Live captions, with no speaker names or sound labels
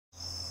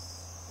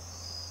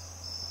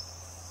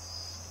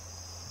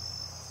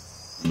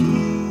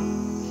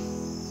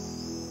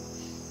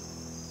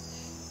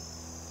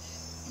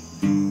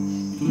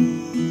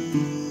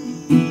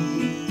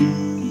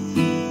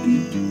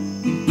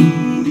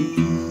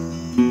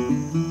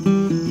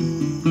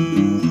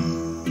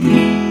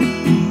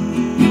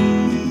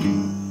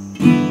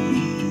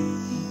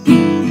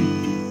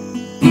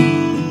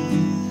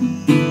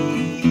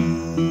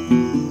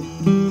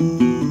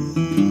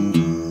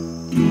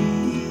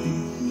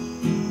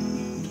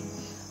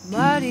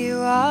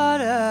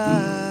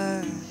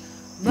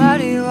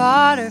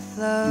water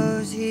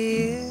flows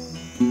here.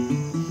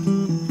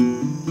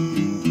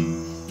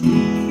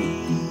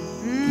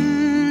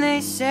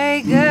 They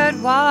say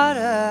good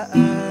water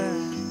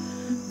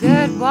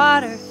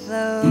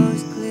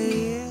flows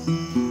clear.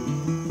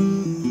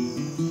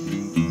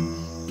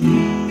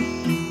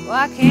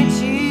 Why can't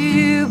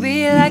you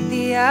be like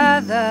the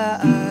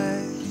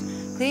others?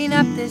 Clean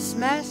up this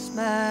mess,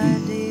 my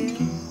dear.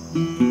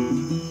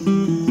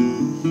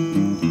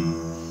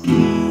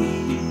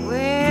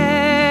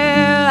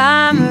 Well,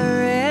 I'm a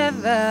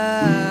river,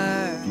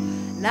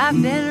 and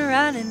I've been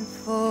running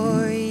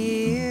for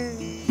years.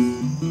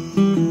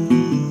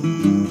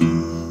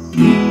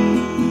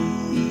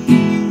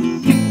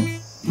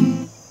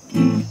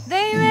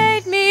 They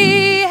made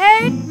me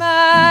hate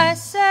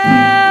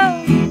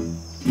myself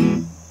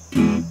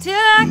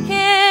till I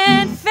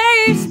can't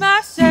face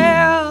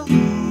myself.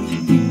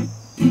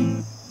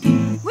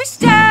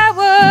 Wished I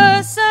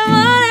was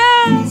someone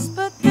else,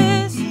 but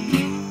this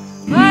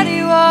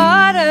muddy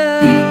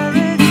water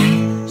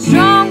is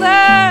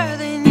stronger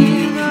than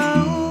you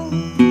know,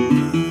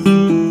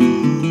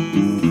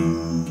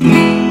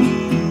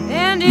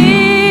 and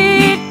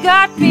it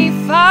got me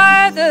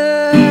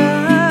farther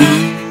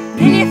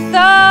than you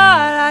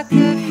thought I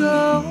could go.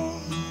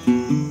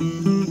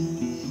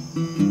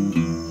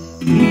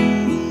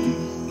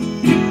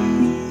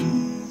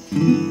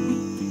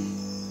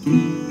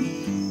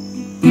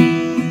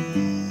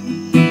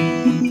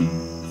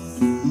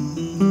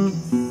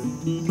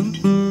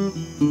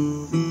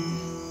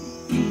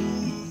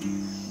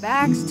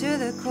 Backs to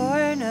the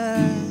corner,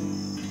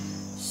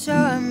 so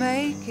I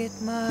make it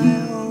my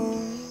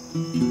home.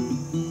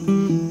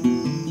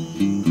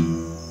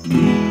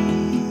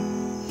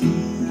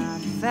 I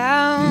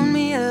found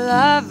me a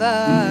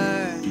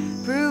lover,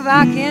 prove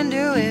I can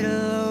do it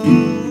alone.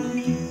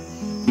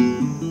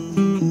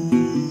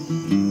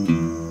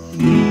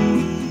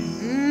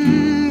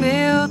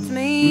 Built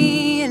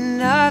me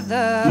another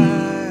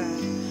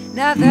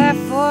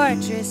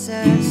fortress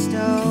of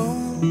stone.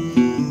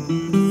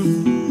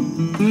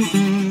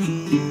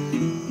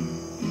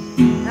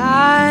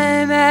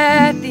 I'm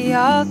at the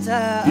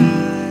altar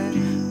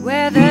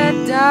where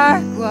the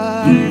dark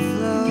water